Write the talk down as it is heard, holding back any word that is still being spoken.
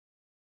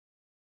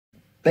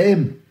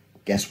Bim!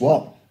 Guess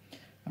what?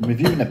 I'm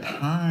reviewing a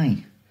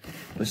pie.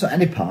 But it's not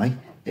any pie,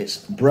 it's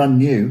brand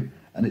new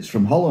and it's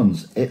from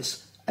Holland's.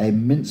 It's a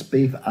minced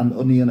beef and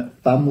onion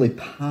family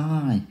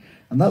pie.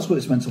 And that's what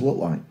it's meant to look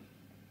like.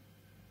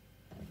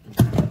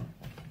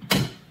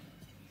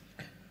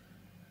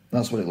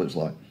 That's what it looks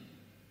like.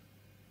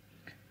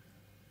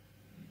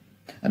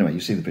 Anyway, you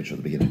see the picture at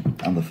the beginning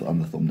and the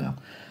thumbnail.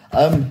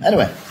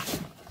 Anyway,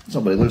 that's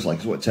not what it looks like,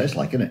 it's what it tastes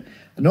like, isn't it?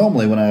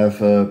 Normally when I have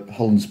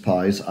Holland's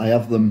pies, I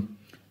have them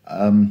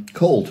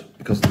cold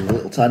because they're the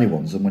little tiny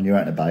ones, and when you're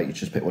out and about, you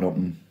just pick one up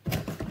and...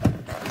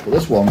 But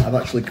this one, I've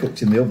actually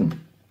cooked in the oven.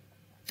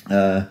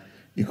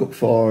 You cook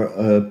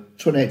for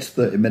 28 to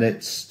 30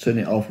 minutes, turn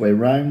it halfway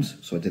round,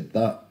 so I did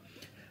that.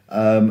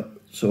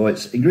 So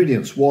it's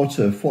ingredients: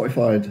 water,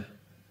 fortified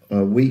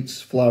wheat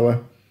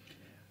flour,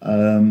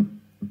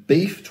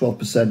 beef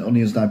 12%,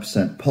 onions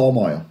 9%, palm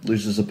oil,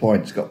 loses a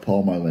point, it's got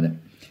palm oil in it,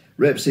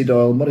 rapeseed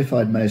oil,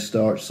 modified maize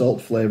starch,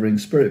 salt flavouring,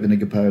 spirit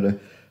vinegar powder,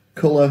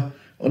 colour,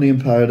 onion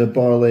powder,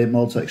 barley,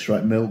 malt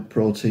extract, milk,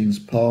 proteins,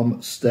 palm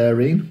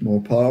stearine,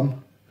 more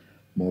palm,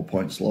 more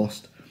points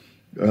lost,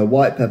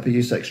 white pepper,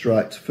 yeast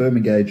extract,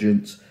 firming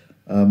agent,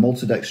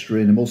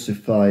 maltodextrin,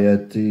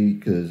 emulsifier,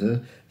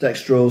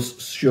 dextrose,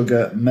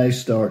 sugar,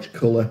 maize starch,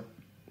 colour,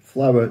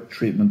 flour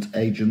treatment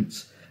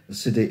agents,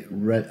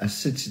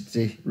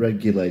 acidity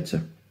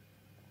regulator.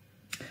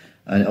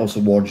 And it also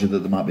warns you that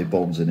there might be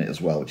bones in it as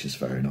well, which is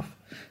fair enough.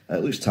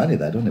 It looks tiny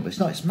there, doesn't it? But it's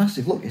not, it's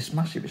massive. Look, it's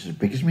massive. It's as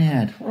big as my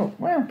head. Oh,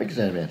 well, big as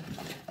my head.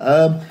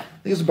 I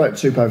think it's about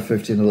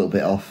 £2.50 and a little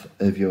bit off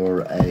if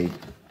you're a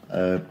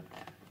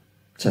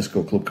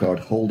Tesco Club card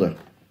holder.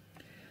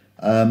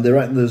 They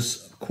reckon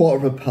there's a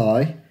quarter of a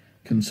pie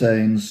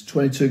contains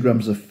 22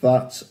 grams of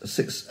fat,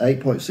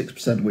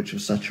 8.6% of which are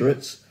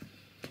saturates.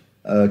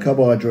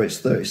 Carbohydrates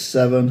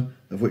 37,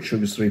 of which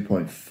sugar is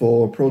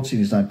 3.4, protein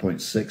is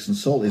 9.6, and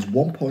salt is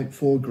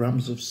 1.4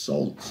 grams of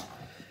salt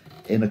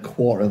in a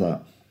quarter of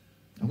that.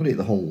 I'm going to eat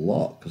the whole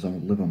lot because I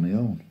live on my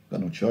own. I've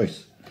got no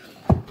choice.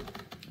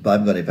 But I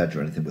haven't got any veg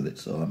or anything with it,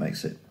 so that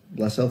makes it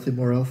less healthy,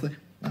 more healthy.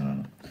 I don't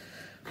know.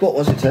 But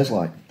what does it taste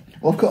like?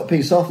 Well, I've cut a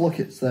piece off. Look,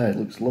 it's there. It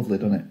looks lovely,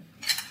 doesn't it?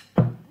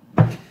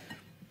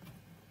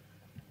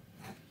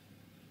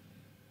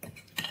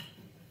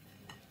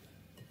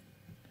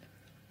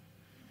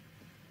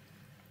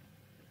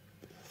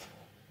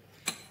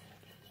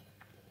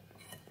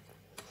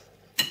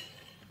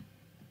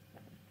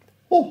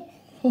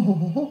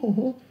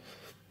 Oh.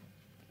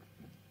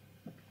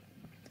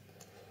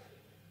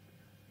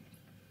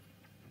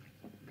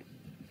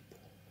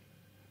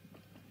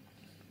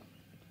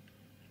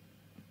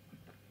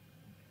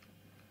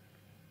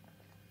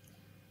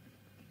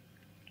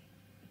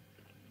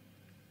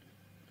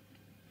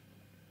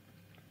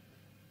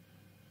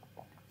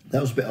 That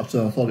was a bit hotter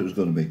than I thought it was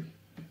going to be.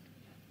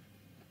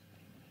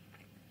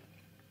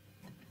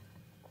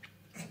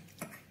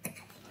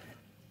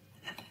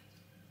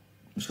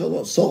 It's got a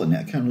lot of salt in it.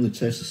 I can't really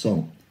taste the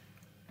salt.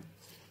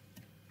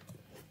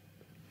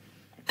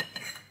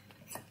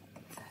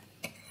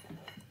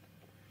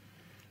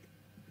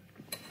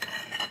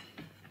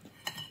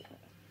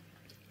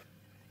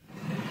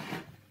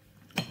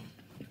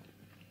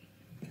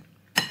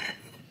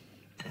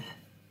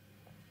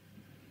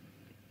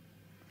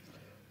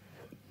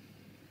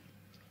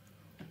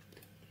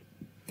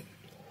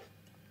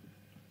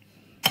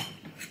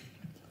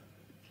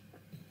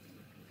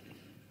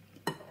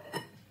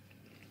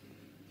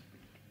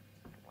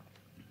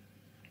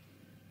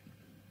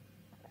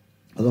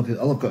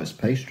 All I've got is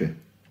pastry.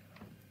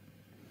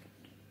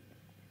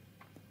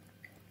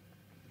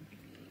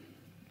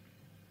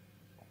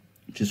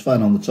 Which is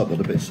fine on the top, but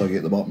a bit soggy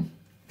at the bottom.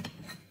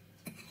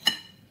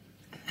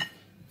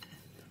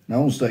 Now,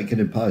 all steak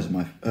kidney pies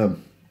are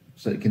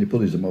steak kidney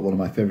puddings are one of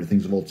my favourite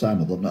things of all time,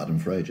 although I've not had them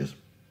for ages.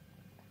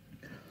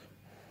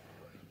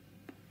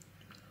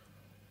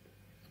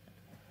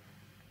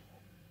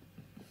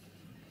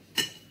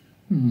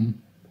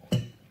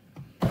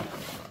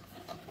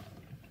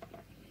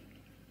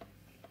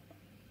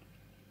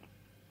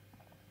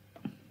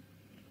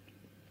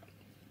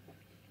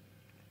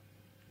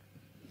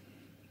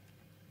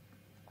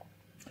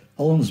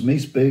 Holland's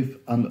minced beef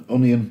and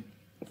onion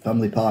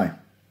family pie.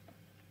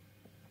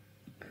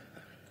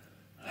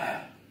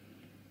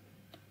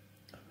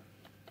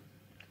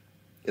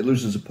 It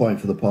loses a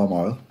point for the palm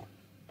oil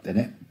in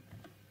it.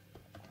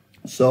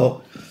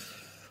 So,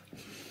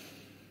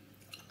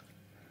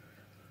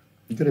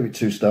 I'm going to give it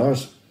 2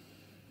 stars.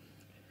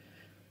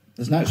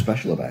 There's nothing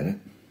special about it.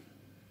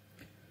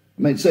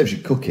 I mean, it saves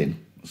you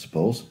cooking, I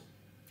suppose.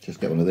 Just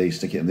get one of these,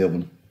 stick it in the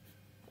oven.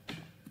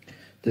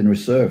 Dinner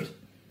is served.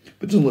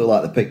 But it doesn't look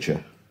like the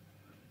picture.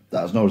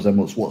 That has no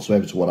resemblance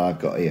whatsoever to what I've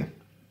got here.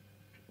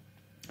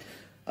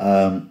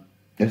 And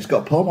it's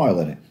got palm oil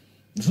in it.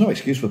 There's no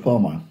excuse for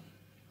palm oil.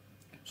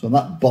 So on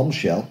that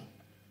bombshell,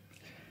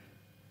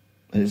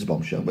 it is a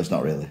bombshell, but it's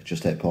not really.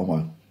 Just ate palm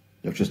oil.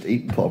 I've just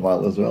eaten palm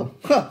oil as well.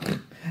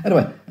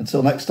 Anyway,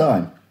 until next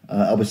time,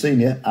 I'll be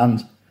seeing you,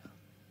 and